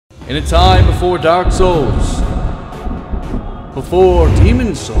In a time before Dark Souls, before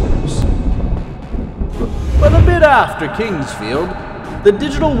Demon Souls, but a bit after Kingsfield, the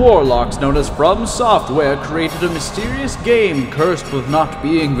digital warlocks known as From Software created a mysterious game cursed with not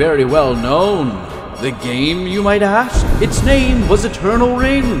being very well known. The game, you might ask? Its name was Eternal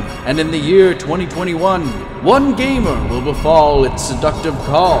Ring, and in the year 2021, one gamer will befall its seductive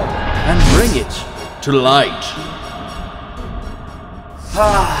call and bring it to light.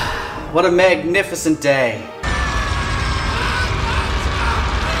 Ah, what a magnificent day.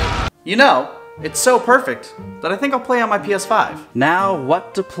 You know, it's so perfect that I think I'll play on my PS5. Now,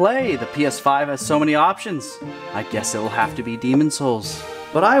 what to play? The PS5 has so many options. I guess it'll have to be Demon Souls.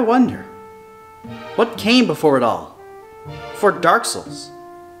 But I wonder, what came before it all? Before Dark Souls?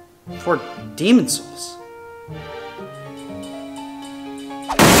 Before Demon Souls?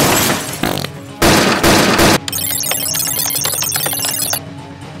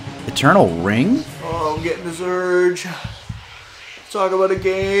 Eternal Ring? Oh, I'm getting this urge. Talk about a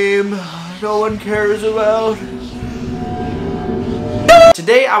game no one cares about.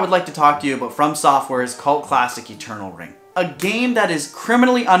 Today I would like to talk to you about From Software's cult classic Eternal Ring. A game that is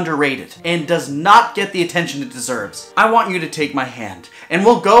criminally underrated and does not get the attention it deserves. I want you to take my hand and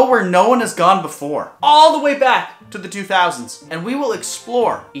we'll go where no one has gone before. All the way back to the 2000s. And we will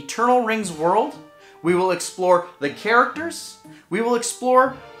explore Eternal Ring's world. We will explore the characters. We will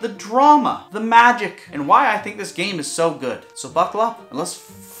explore the drama, the magic, and why I think this game is so good. So buckle up and let's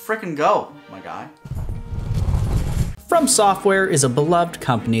frickin' go, my guy. From Software is a beloved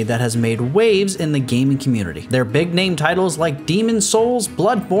company that has made waves in the gaming community. Their big name titles like Demon Souls,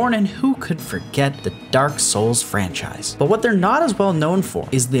 Bloodborne, and who could forget the Dark Souls franchise. But what they're not as well known for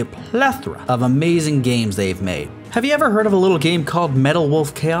is the plethora of amazing games they've made. Have you ever heard of a little game called Metal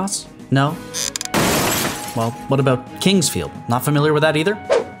Wolf Chaos? No? Well, what about Kingsfield? Not familiar with that either?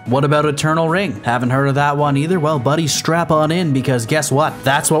 What about Eternal Ring? Haven't heard of that one either? Well, buddy, strap on in because guess what?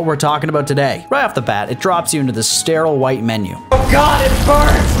 That's what we're talking about today. Right off the bat, it drops you into the sterile white menu. Oh God, it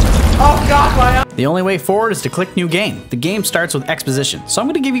burns! Oh God, my eye! The only way forward is to click New Game. The game starts with exposition, so I'm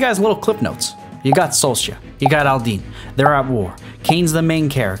gonna give you guys little clip notes. You got Solstia, you got Aldine, they're at war. Kane's the main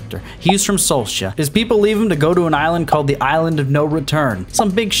character. He's from Solstia. His people leave him to go to an island called the Island of No Return. Some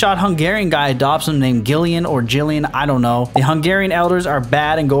big shot Hungarian guy adopts him named Gillian or Jillian, I don't know. The Hungarian elders are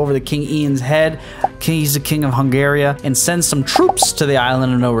bad and go over the King Ian's head. He's the king of Hungaria and sends some troops to the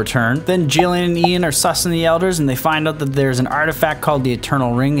Island of No Return. Then Jillian and Ian are sussing the elders and they find out that there's an artifact called the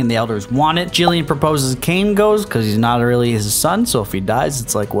Eternal Ring and the elders want it. Jillian proposes Kane goes because he's not really his son, so if he dies,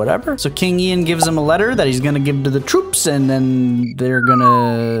 it's like whatever. So King Ian gives him a letter that he's gonna give to the troops and then they're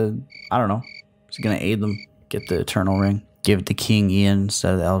gonna, I don't know, he's gonna aid them get the Eternal Ring. Give it to King Ian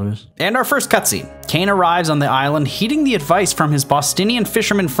instead of the elders. And our first cutscene. Kane arrives on the island heeding the advice from his Bostonian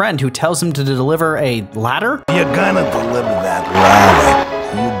fisherman friend who tells him to deliver a ladder. You're gonna deliver that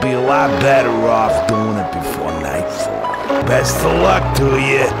ladder. You'll be a lot better off doing it before nightfall. Best of luck to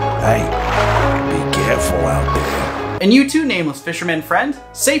you. Hey, be careful out there. And you too, nameless fisherman friend.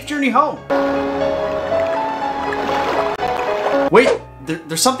 Safe journey home. Wait,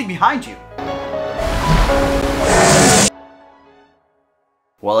 there's something behind you.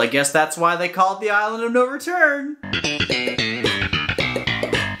 Well, I guess that's why they call it the Island of No Return.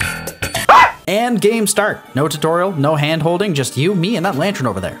 And game start. No tutorial, no hand holding, just you, me, and that lantern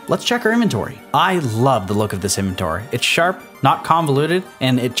over there. Let's check our inventory. I love the look of this inventory. It's sharp, not convoluted,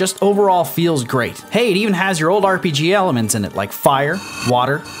 and it just overall feels great. Hey, it even has your old RPG elements in it, like fire,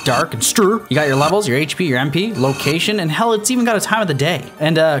 water, dark, and stir. You got your levels, your HP, your MP, location, and hell, it's even got a time of the day.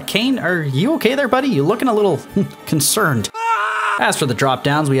 And Kane, are you okay there, buddy? You're looking a little concerned. As for the drop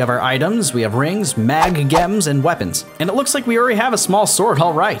downs, we have our items, we have rings, mag, gems, and weapons. And it looks like we already have a small sword,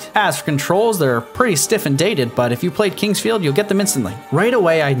 all right. As for controls, they're pretty stiff and dated, but if you played Kingsfield, you'll get them instantly. Right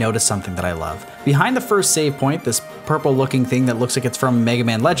away, I noticed something that I love. Behind the first save point, this purple looking thing that looks like it's from Mega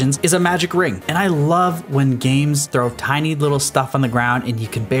Man Legends is a magic ring. And I love when games throw tiny little stuff on the ground and you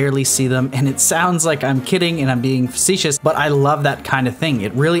can barely see them. And it sounds like I'm kidding and I'm being facetious, but I love that kind of thing.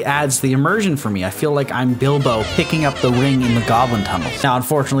 It really adds the immersion for me. I feel like I'm Bilbo picking up the ring in the goblin tunnels. Now,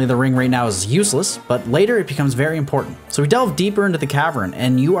 unfortunately, the ring right now is useless, but later it becomes very important. So we delve deeper into the cavern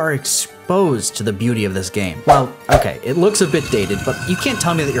and you are exposed to the beauty of this game. Well, okay, it looks a bit dated, but you can't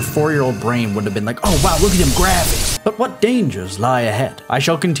tell me that your 4-year-old brain would have been like, oh wow, look at them graphics. But what dangers lie ahead? I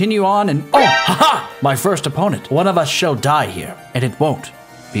shall continue on and oh, haha, my first opponent. One of us shall die here, and it won't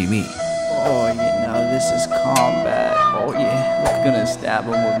be me. Oh yeah, now this is combat. Oh yeah, I'm gonna stab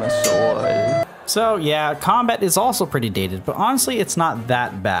him with my sword. So yeah, combat is also pretty dated, but honestly it's not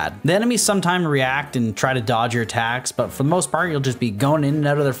that bad. The enemies sometimes react and try to dodge your attacks, but for the most part you'll just be going in and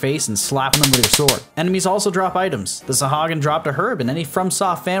out of their face and slapping them with your sword. Enemies also drop items. The Sahagin dropped a herb, and any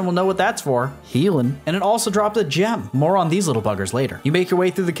FromSoft fan will know what that's for. Healing. And it also dropped a gem. More on these little buggers later. You make your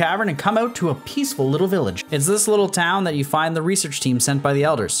way through the cavern and come out to a peaceful little village. It's this little town that you find the research team sent by the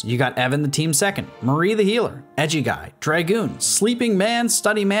elders. You got Evan the team second, Marie the healer, Edgy Guy, Dragoon, Sleeping Man,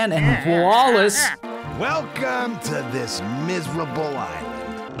 Study Man, and Wallace. Welcome to this miserable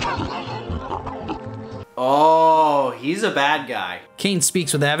island. Oh, he's a bad guy. Kane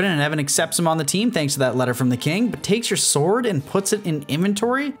speaks with Evan, and Evan accepts him on the team thanks to that letter from the king, but takes your sword and puts it in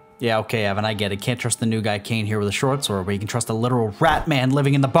inventory? Yeah, okay, Evan, I get it. Can't trust the new guy Kane here with a short sword, but you can trust a literal rat man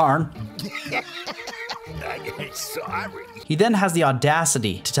living in the barn. Sorry. He then has the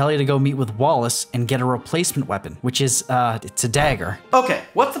audacity to tell you to go meet with Wallace and get a replacement weapon, which is, it's a dagger. Okay,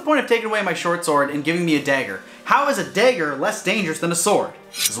 what's the point of taking away my short sword and giving me a dagger? How is a dagger less dangerous than a sword?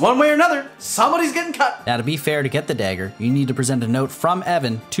 Because one way or another, somebody's getting cut. Now, to be fair, to get the dagger, you need to present a note from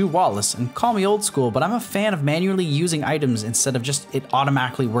Evan to Wallace, and call me old school, but I'm a fan of manually using items instead of just it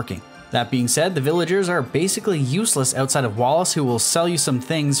automatically working. That being said, the villagers are basically useless outside of Wallace, who will sell you some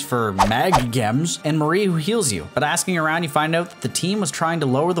things for mag gems, and Marie, who heals you. But asking around, you find out that the team was trying to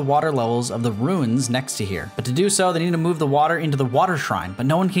lower the water levels of the ruins next to here. But to do so, they need to move the water into the water shrine, but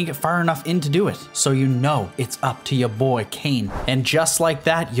no one can get far enough in to do it. So you know it's up to your boy, Kane. And just like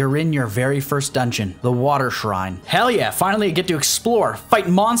that, you're in your very first dungeon, the water shrine. Hell yeah, finally I get to explore, fight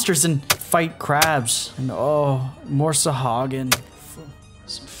monsters, and fight crabs. And oh, more Sahagin.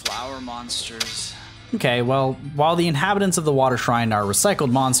 Some flower monsters. Okay, well, while the inhabitants of the water shrine are recycled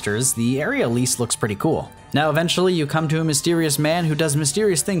monsters, the area at least looks pretty cool. Now eventually you come to a mysterious man who does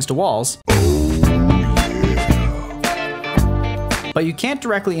mysterious things to walls. But you can't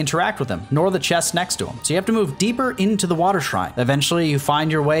directly interact with him, nor the chest next to him. So you have to move deeper into the water shrine. Eventually you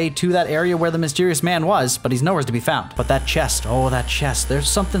find your way to that area where the mysterious man was, but he's nowhere to be found. But that chest, oh that chest, there's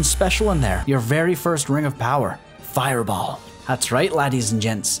something special in there. Your very first ring of power, Fireball. That's right, laddies and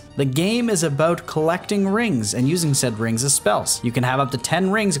gents. The game is about collecting rings and using said rings as spells. You can have up to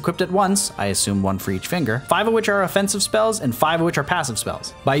 10 rings equipped at once, I assume one for each finger, 5 of which are offensive spells and 5 of which are passive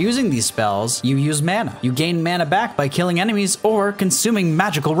spells. By using these spells, you use mana. You gain mana back by killing enemies or consuming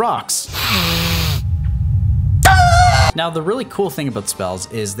magical rocks. Now, the really cool thing about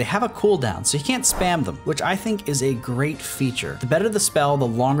spells is they have a cooldown, so you can't spam them, which I think is a great feature. The better the spell, the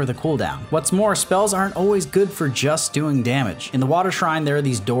longer the cooldown. What's more, spells aren't always good for just doing damage. In the water shrine, there are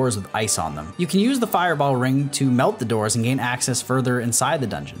these doors with ice on them. You can use the fireball ring to melt the doors and gain access further inside the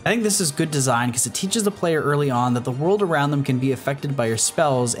dungeon. I think this is good design because it teaches the player early on that the world around them can be affected by your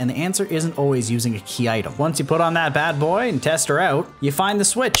spells, and the answer isn't always using a key item. Once you put on that bad boy and test her out, you find the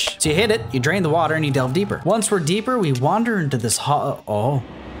switch. So you hit it, you drain the water, and you delve deeper. Once we're deeper, we wander into this oh.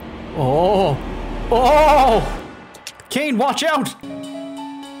 Kane, watch out!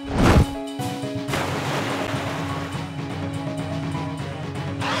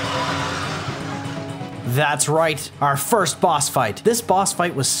 That's right, our first boss fight. This boss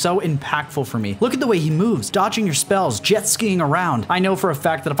fight was so impactful for me. Look at the way he moves, dodging your spells, jet skiing around. I know for a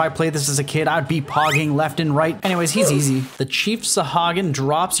fact that if I played this as a kid, I'd be pogging left and right. Anyways, he's easy. The Chief Sahagin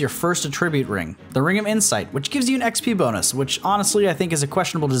drops your first attribute ring, the Ring of Insight, which gives you an XP bonus, which honestly I think is a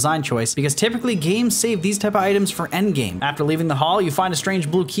questionable design choice because typically games save these type of items for endgame. After leaving the hall, you find a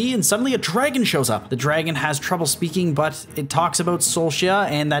strange blue key and suddenly a dragon shows up. The dragon has trouble speaking, but it talks about Solskjaer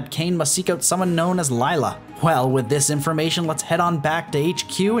and that Kane must seek out someone known as Lila. Well, with this information, let's head on back to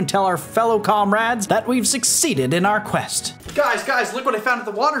HQ and tell our fellow comrades that we've succeeded in our quest. Guys, look what I found at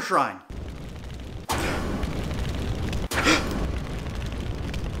the water shrine.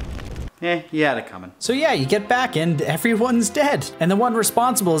 You had it coming. So yeah, you get back and everyone's dead. And the one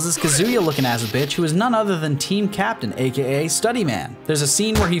responsible is this Kazuya-looking ass bitch who is none other than Team Captain, aka Study Man. There's a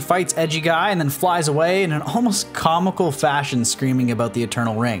scene where he fights Edgy Guy and then flies away in an almost comical fashion screaming about the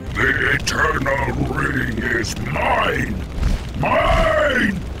Eternal Ring. The Eternal Ring is mine!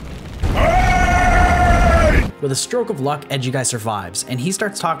 Mine! With a stroke of luck, Edgy Guy survives, and he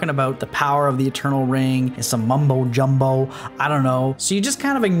starts talking about the power of the Eternal Ring and some mumbo jumbo, I don't know. So you just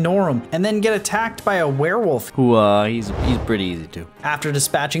kind of ignore him, and then get attacked by a werewolf. Who, he's pretty easy too. After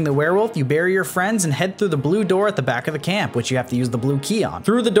dispatching the werewolf, you bury your friends and head through the blue door at the back of the camp, which you have to use the blue key on.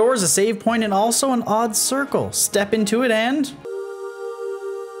 Through the door is a save point and also an odd circle. Step into it and...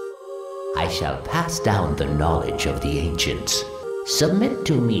 I shall pass down the knowledge of the ancients. Submit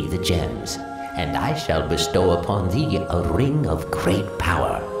to me the gems, and I shall bestow upon thee a ring of great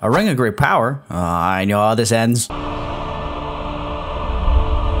power. A ring of great power? I know how this ends.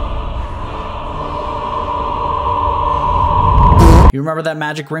 You remember that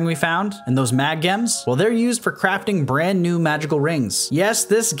magic ring we found? And those mag gems? Well, they're used for crafting brand new magical rings. Yes,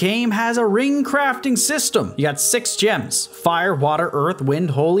 this game has a ring crafting system. You got 6 gems: fire, water, earth,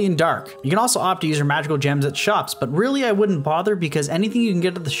 wind, holy, and dark. You can also opt to use your magical gems at shops, but really I wouldn't bother because anything you can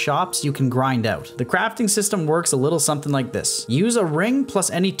get at the shops, you can grind out. The crafting system works a little something like this. Use a ring plus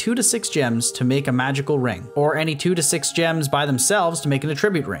any 2 to 6 gems to make a magical ring, or any 2 to 6 gems by themselves to make an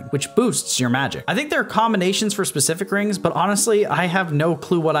attribute ring, which boosts your magic. I think there are combinations for specific rings, but honestly, I have no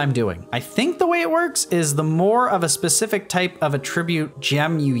clue what I'm doing. I think the way it works is the more of a specific type of attribute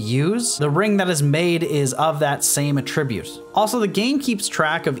gem you use, the ring that is made is of that same attribute. Also, the game keeps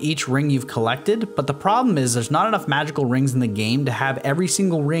track of each ring you've collected, but the problem is there's not enough magical rings in the game to have every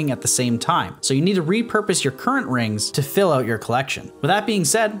single ring at the same time. So you need to repurpose your current rings to fill out your collection. With that being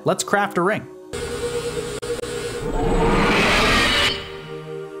said, let's craft a ring.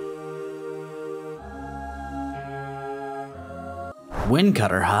 Wind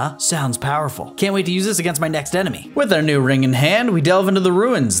cutter, huh? Sounds powerful. Can't wait to use this against my next enemy. With our new ring in hand, we delve into the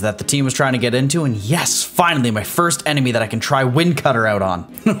ruins that the team was trying to get into, and yes, finally my first enemy that I can try wind cutter out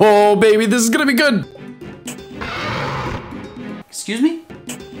on. Oh baby, this is gonna be good. Excuse me?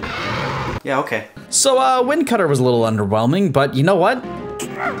 Yeah, okay. So wind cutter was a little underwhelming, but you know what?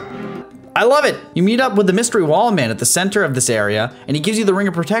 I love it! You meet up with the mystery wall man at the center of this area, and he gives you the ring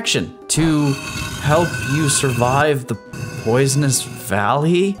of protection to help you survive the poisonous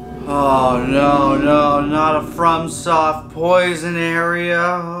valley? Oh no, not a FromSoft poison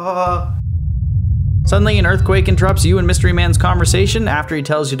area. Suddenly an earthquake interrupts you and Mystery Man's conversation after he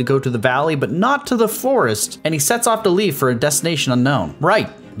tells you to go to the valley, but not to the forest, and he sets off to leave for a destination unknown. Right,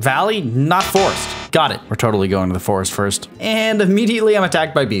 valley, not forest. Got it. We're totally going to the forest first. And immediately I'm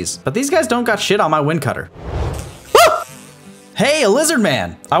attacked by bees. But these guys don't got shit on my wind cutter. Hey, a lizard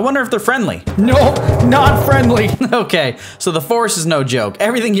man. I wonder if they're friendly. Nope, not friendly. Okay, so the forest is no joke.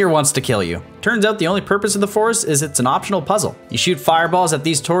 Everything here wants to kill you. Turns out the only purpose of the forest is it's an optional puzzle. You shoot fireballs at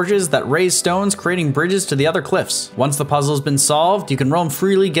these torches that raise stones, creating bridges to the other cliffs. Once the puzzle has been solved, you can roam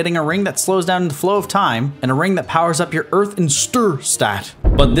freely, getting a ring that slows down the flow of time, and a ring that powers up your earth and stir stat.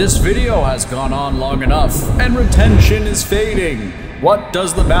 But this video has gone on long enough, and retention is fading. What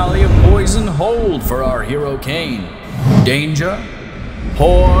does the Valley of Poison hold for our hero Cain? Danger?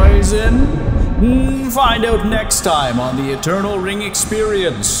 Poison? Find out next time on the Eternal Ring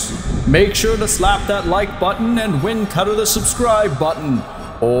Experience. Make sure to slap that like button and wind cutter the subscribe button,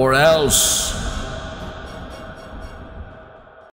 or else.